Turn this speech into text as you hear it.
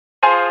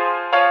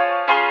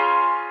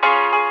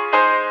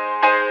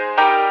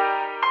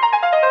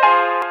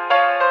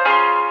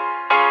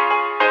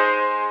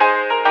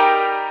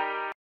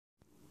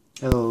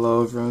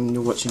Hello everyone,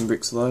 you're watching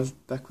Bricksalive,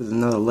 back with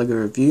another LEGO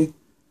review.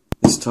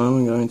 This time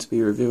I'm going to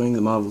be reviewing the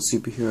Marvel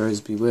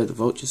Superheroes Beware the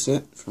Vulture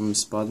set from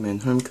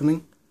Spiderman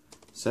Homecoming.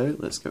 So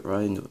let's get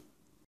right into it.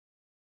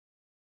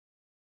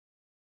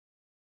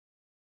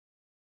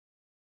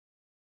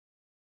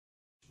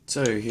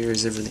 So here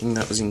is everything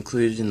that was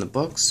included in the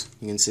box.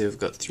 You can see we've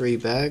got 3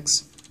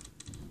 bags.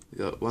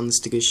 We've got 1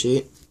 sticker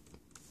sheet,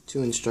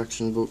 2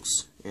 instruction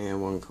books and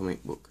 1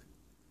 comic book.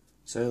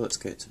 So let's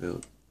get to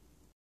build.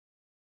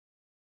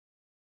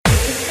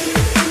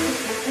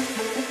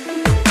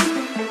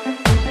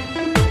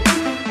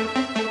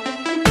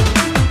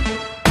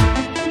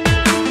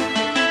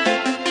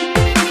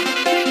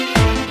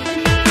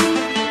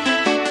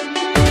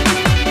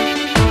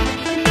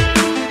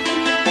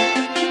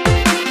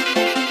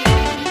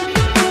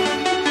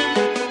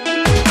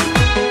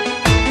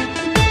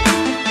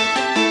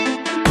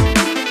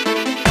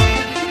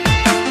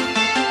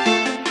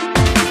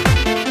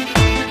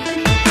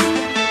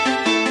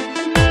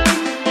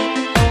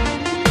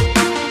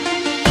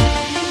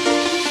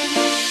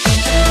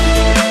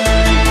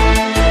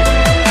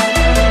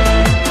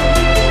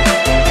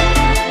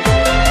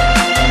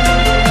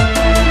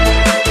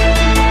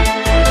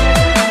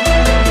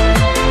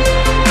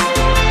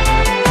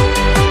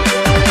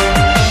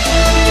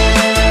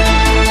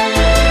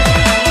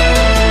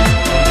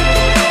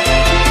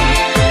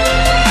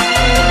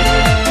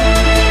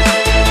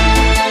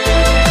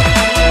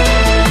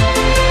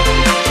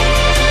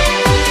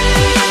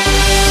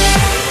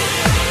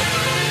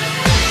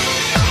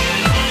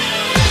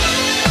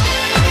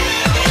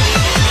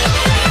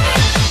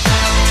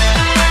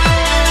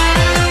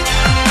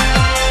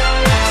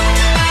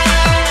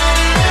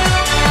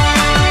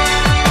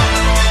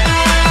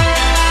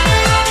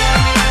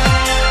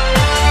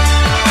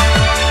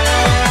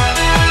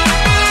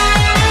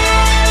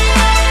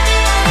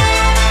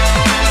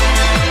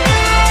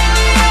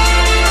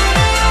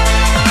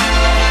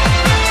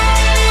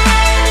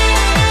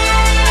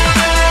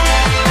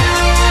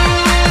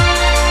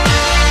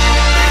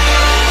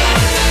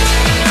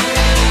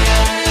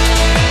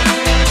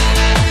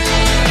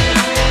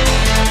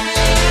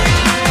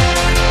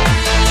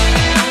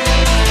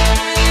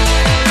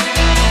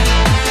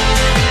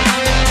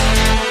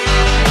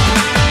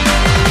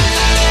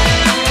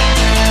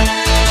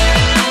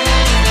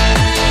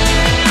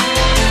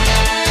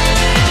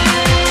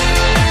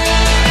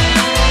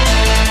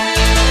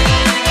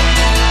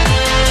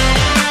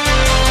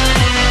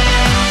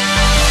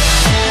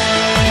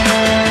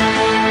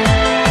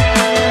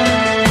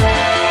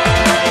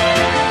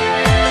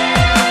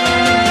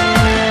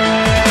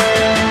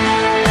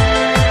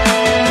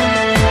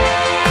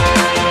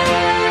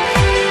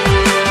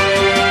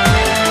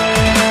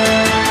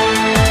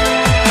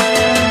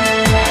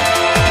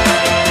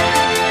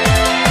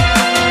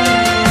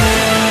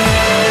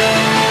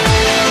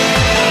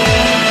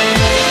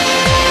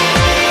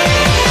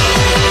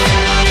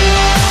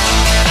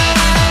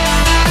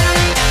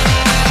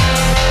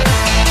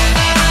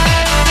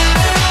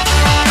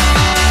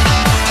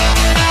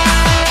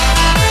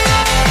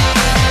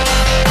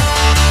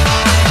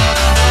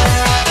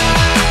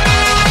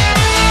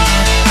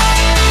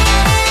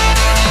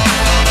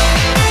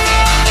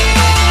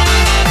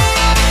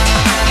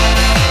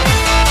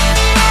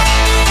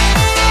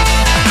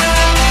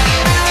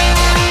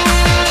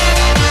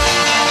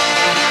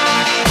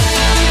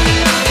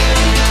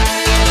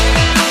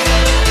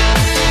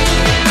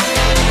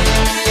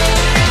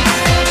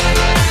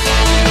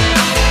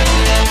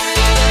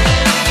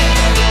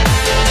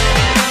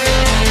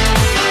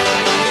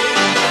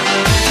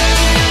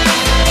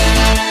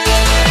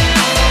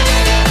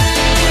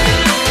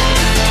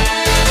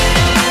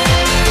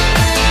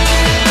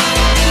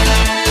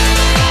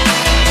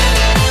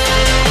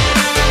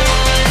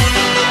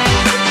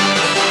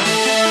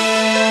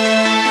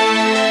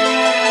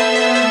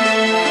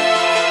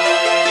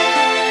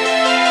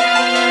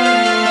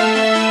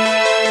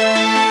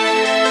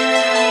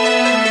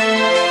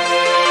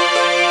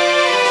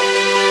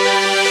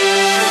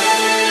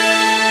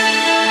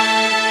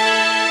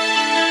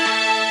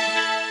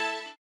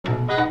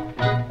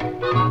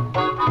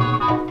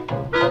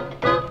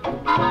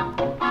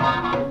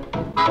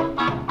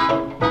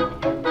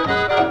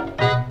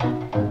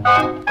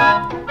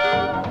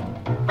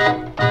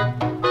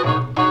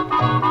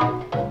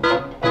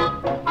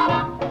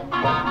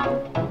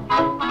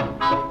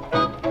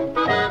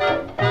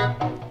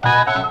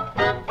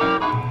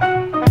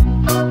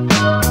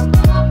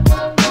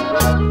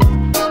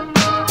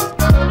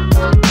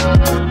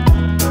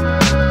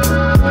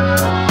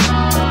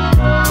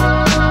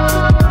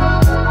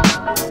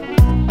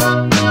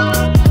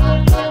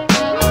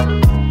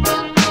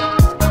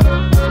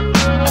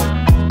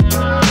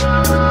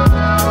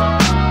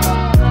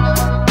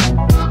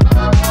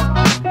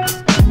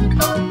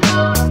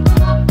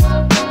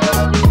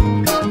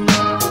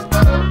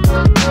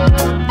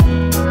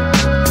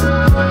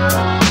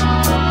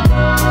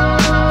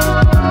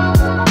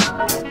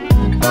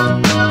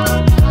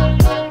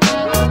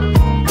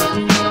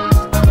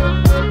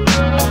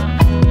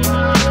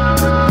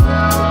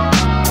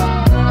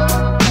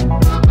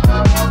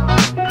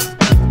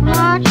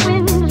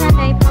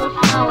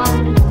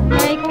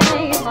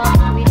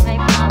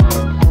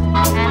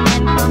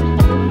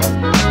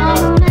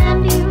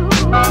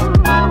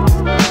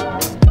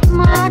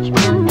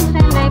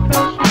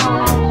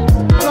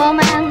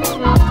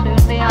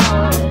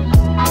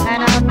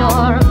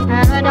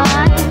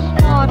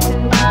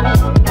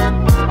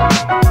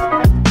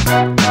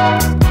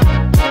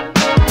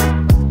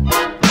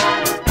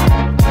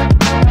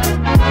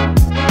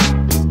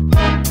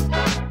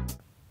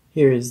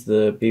 Here is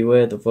the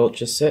Beware the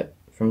Vulture set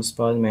from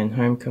Spiderman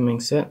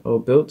Homecoming set, all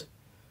built.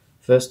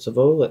 First of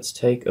all, let's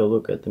take a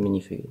look at the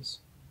minifigures.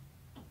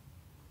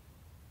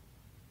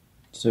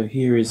 So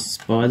here is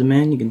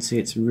Spider-Man. You can see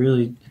it's a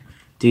really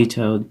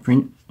detailed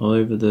print all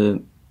over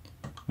the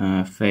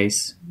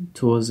face,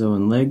 torso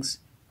and legs.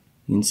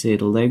 You can see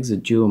the legs are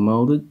dual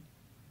molded,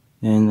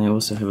 and they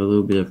also have a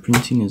little bit of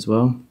printing as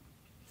well.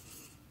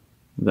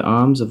 The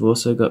arms have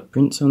also got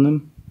prints on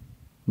them,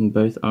 on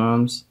both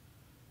arms,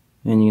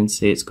 and you can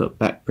see it's got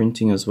back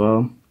printing as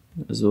well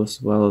as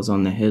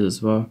on the head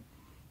as well.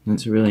 And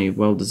it's a really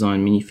well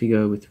designed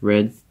minifigure with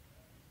red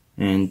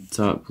and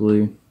dark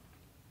blue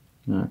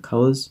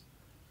colours.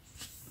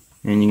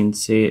 And you can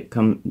see the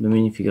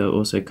minifigure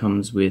also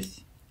comes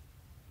with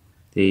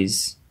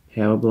these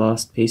Power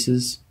Blast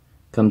pieces.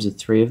 Comes with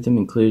 3 of them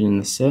included in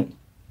the set,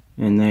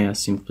 and they are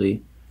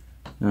simply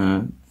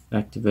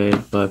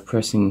activated by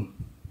pressing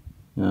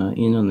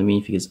in on the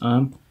minifigure's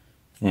arm,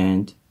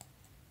 and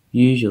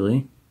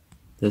usually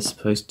they're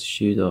supposed to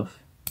shoot off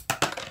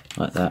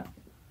like that.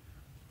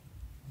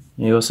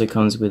 It also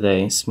comes with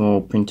a small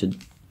printed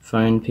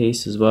phone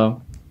piece as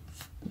well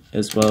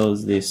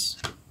as this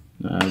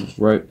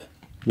rope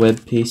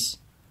web piece,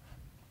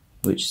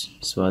 which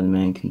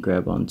Spider-Man can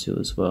grab onto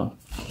as well.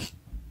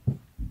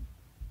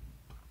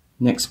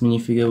 Next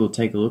minifigure we'll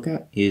take a look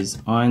at is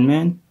Iron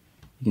Man.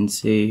 You can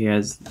see he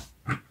has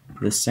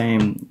the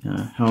same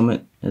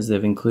helmet as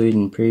they've included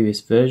in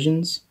previous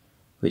versions,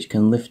 which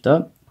can lift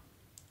up.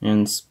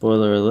 And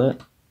spoiler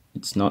alert,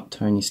 it's not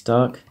Tony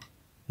Stark,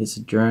 it's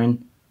a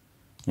drone,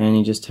 and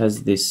he just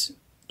has this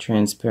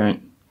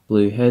transparent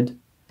blue head.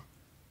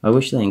 I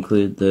wish they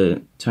included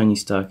the Tony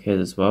Stark head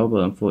as well, but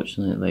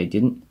unfortunately they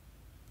didn't.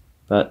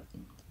 But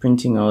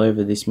printing all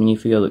over this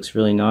minifigure looks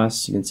really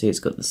nice. You can see it's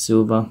got the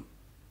silver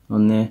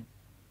on there,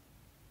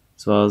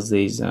 as well as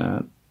these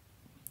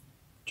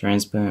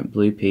transparent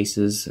blue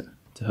pieces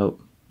to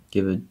help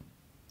give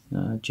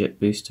a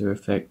jet booster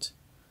effect.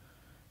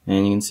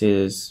 And you can see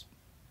there's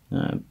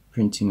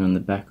printing on the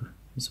back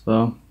as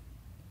well,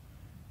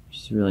 which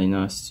is really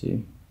nice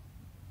to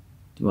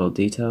well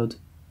detailed.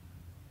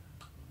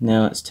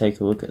 Now let's take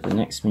a look at the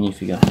next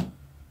minifigure.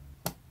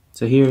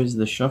 So here is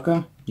the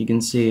Shocker. You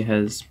can see it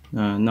has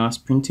nice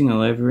printing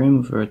all over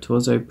him for a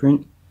torso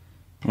print,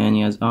 and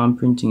he has arm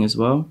printing as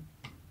well.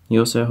 He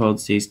also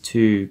holds these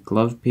 2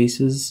 glove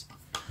pieces.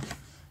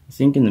 I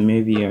think in the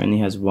movie he only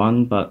has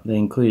 1, but they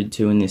included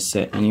 2 in this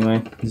set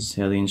anyway. This is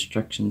how the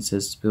instruction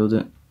says to build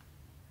it.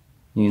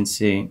 You can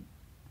see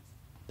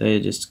they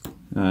are just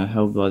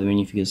held by the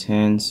minifigure's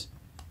hands.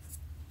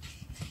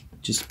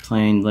 Just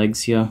plain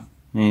legs here,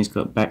 and he's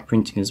got back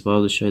printing as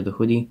well to show the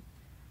hoodie.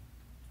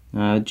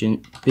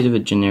 Bit of a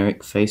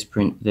generic face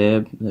print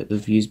there that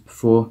we've used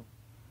before,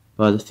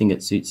 but I think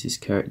it suits this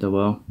character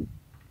well.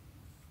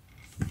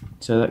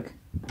 So that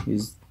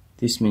is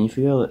this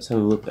minifigure. Let's have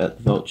a look at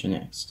the Vulture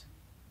next.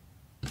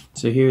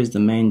 So here is the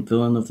main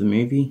villain of the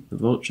movie, the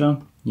Vulture.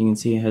 You can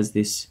see it has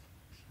this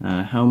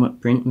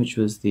helmet print, which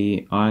was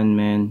the Iron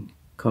Man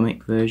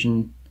comic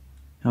version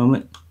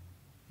helmet,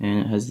 and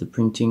it has the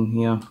printing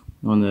here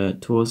on the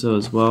torso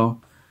as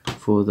well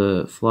for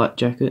the flight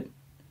jacket,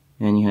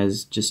 and he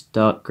has just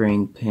dark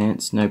green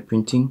pants, no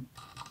printing.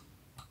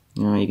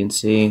 You can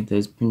see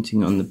there's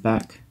printing on the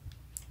back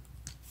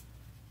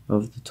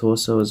of the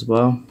torso as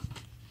well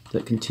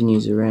that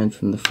continues around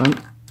from the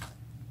front.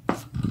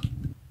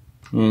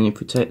 And if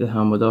we take the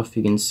helmet off,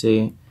 you can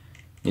see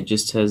it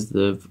just has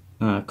the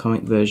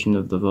comic version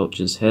of the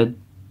Vulture's head,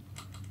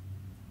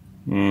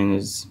 and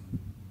there's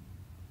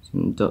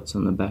some dots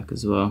on the back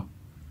as well.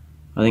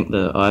 I think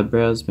the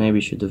eyebrows maybe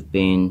should have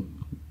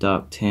been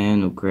dark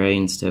tan or grey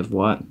instead of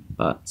white,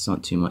 but it's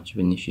not too much of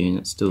an issue, and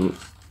it's still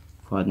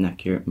quite an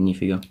accurate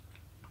minifigure.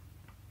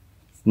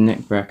 The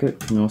neck bracket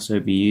can also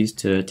be used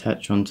to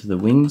attach onto the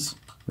wings,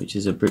 which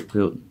is a brick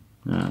built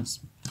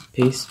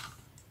piece.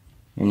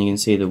 And you can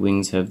see the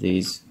wings have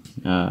these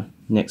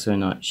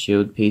Nexonite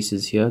shield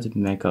pieces here to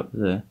make up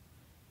the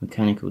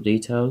mechanical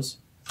details.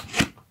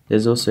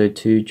 There's also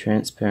 2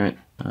 transparent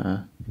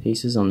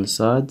pieces on the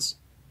sides,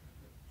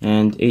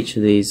 and each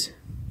of these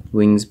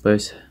wings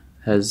both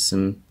has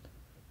some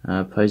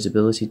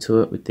posability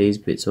to it, with these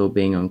bits all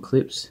being on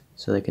clips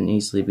so they can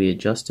easily be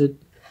adjusted,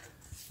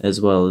 as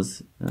well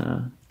as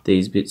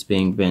these bits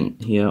being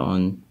bent here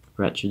on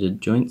ratcheted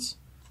joints.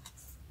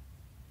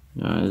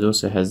 It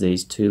also has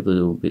these 2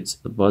 little bits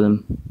at the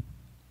bottom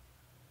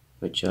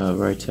which are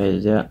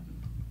rotated out.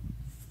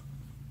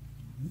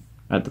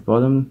 At the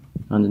bottom,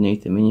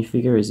 underneath the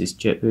minifigure, is this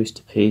jet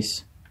booster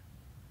piece,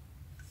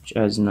 which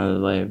adds another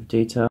layer of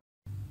detail.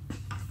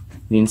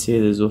 You can see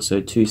there's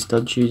also 2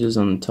 stud shooters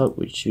on the top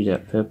which shoot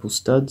out purple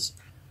studs,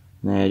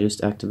 and they are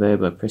just activated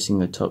by pressing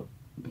the top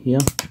here.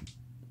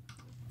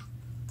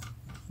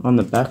 On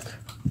the back,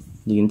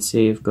 you can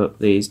see I've got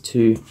these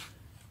 2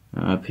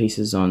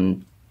 pieces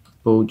on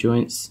ball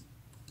joints,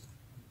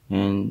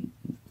 and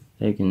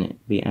they can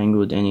be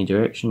angled any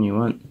direction you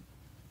want.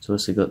 It's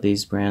also got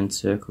these round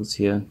circles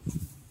here,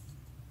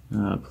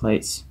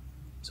 plates,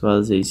 as well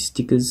as these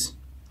stickers,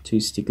 2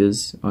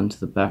 stickers onto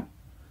the back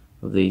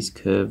of these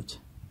curved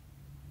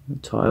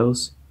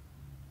tiles,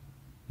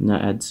 and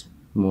that adds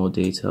more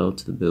detail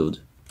to the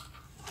build.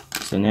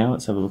 So now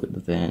let's have a look at the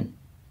van.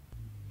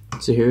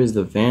 So here is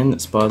the van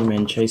that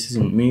Spider-Man chases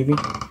in the movie.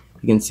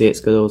 You can see it's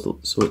got all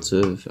sorts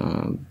of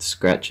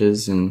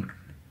scratches and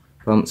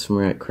bumps from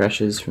where it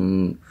crashes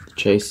from the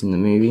chase in the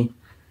movie,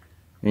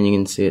 and you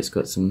can see it's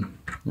got some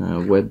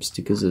web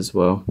stickers as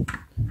well.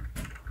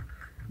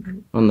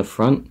 On the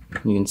front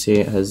you can see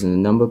it has a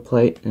number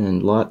plate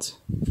and lights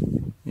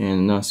and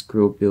a nice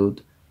grille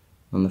build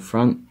on the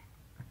front.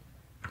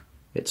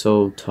 It's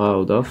all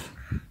tiled off,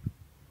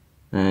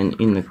 and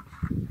in the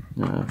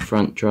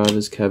front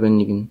driver's cabin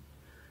you can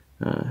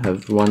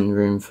have one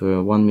room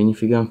for one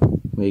minifigure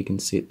where you can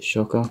sit the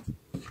shocker.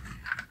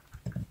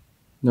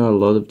 Not a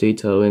lot of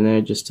detail in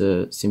there, just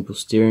a simple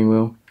steering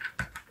wheel,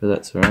 but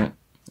that's alright.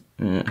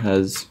 And it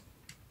has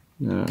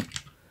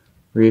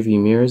rear view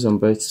mirrors on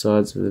both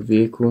sides of the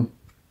vehicle,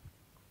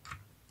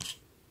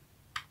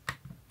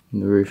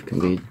 and the roof can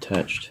be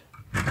detached.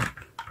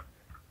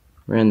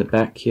 Around the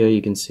back here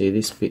you can see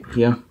this bit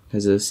here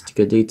has a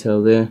sticker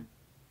detail there,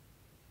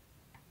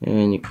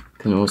 and you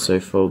can also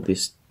fold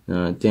this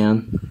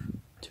down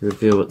to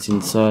reveal what's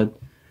inside,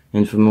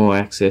 and for more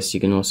access you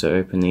can also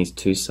open these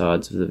two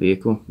sides of the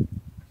vehicle.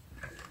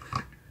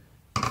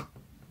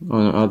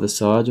 On the other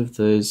side of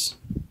those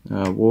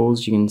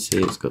walls you can see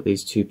it's got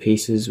these two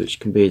pieces which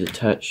can be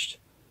detached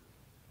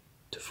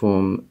to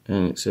form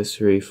an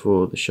accessory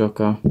for the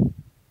shocker,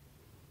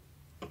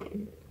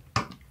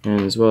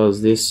 and as well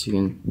as this you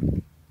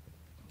can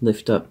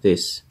lift up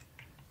this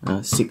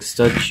 6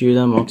 stud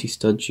shooter,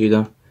 multi-stud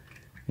shooter,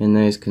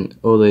 and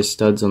all those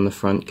studs on the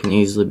front can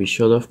easily be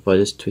shot off by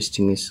just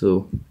twisting this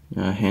little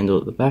handle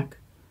at the back,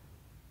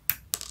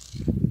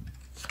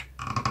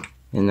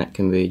 and that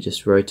can be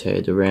just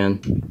rotated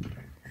around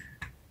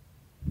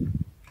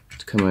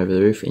to come over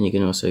the roof, and you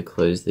can also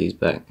close these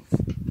back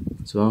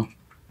as well.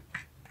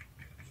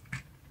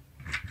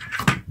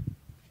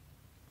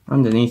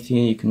 Underneath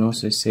here you can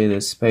also see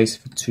there's space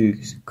for 2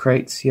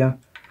 crates here,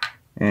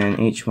 and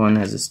each one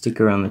has a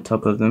sticker on the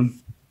top of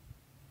them.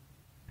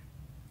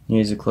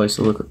 Here's a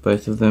closer look at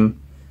both of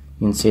them.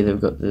 You can see they've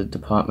got the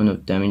Department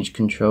of Damage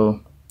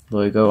Control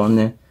logo on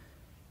there,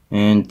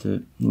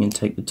 and you can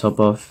take the top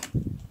off.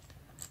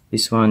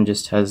 This one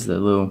just has the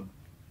little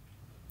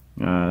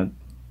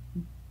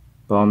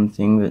bomb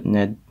thing that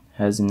Ned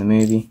has in the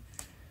movie,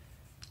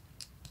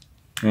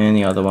 and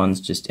the other one's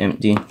just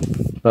empty,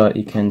 but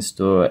you can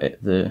store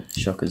the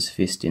Shocker's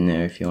fist in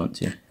there if you want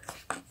to.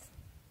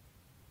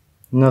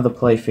 Another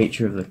play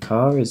feature of the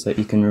car is that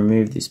you can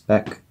remove this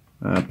back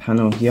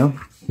panel here,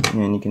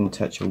 and you can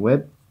attach a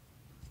web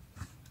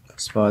for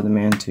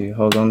Spider-Man to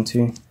hold on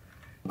to,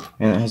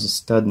 and it has a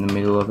stud in the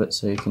middle of it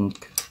so you can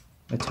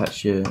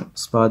attach your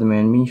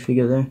Spider-Man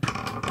minifigure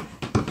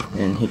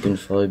there, and he can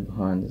follow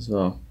behind as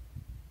well.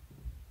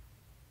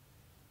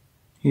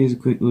 Here's a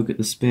quick look at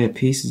the spare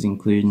pieces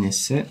included in this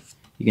set.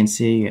 You can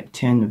see you get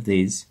 10 of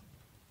these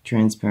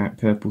transparent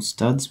purple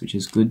studs, which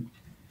is good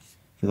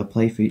for the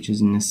play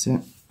features in this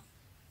set,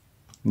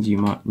 as you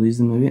might lose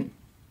them a bit.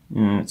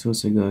 It's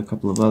also got a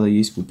couple of other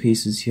useful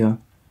pieces here,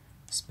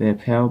 spare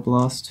power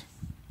blast,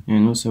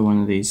 and also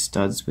one of these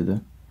studs with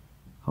a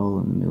hole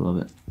in the middle of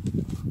it.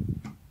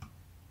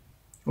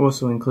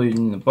 Also included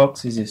in the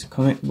box is this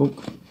comic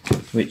book,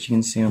 which you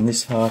can see on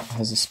this half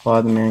has a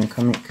Spider-Man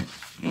comic,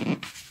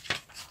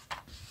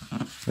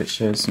 which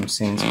shows some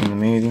scenes from the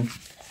movie,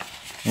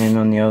 and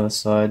on the other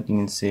side you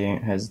can see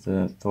it has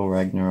the Thor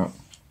Ragnarok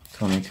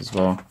comic as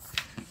well.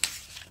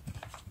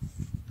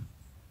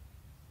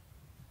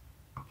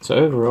 So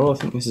overall I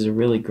think this is a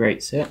really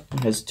great set.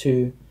 It has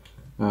 2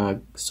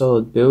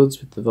 solid builds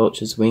with the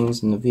Vulture's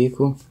wings and the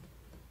vehicle,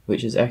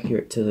 which is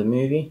accurate to the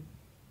movie.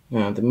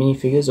 The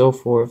minifigures, all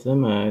 4 of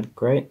them, are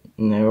great,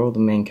 and they're all the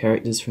main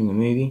characters from the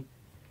movie.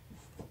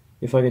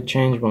 If I could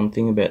change one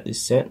thing about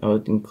this set, I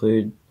would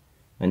include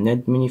a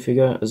Ned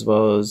minifigure as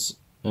well as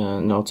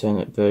an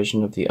alternate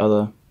version of the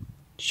other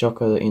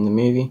Shocker in the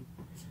movie.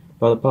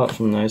 But apart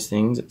from those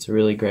things, it's a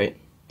really great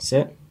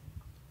set.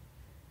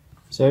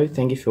 So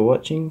thank you for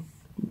watching.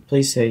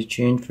 Please stay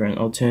tuned for an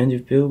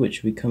alternative build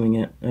which will be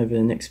coming out over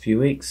the next few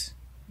weeks.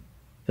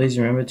 Please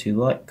remember to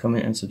like,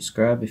 comment and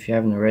subscribe if you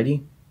haven't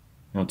already.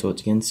 I'll talk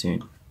to you again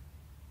soon.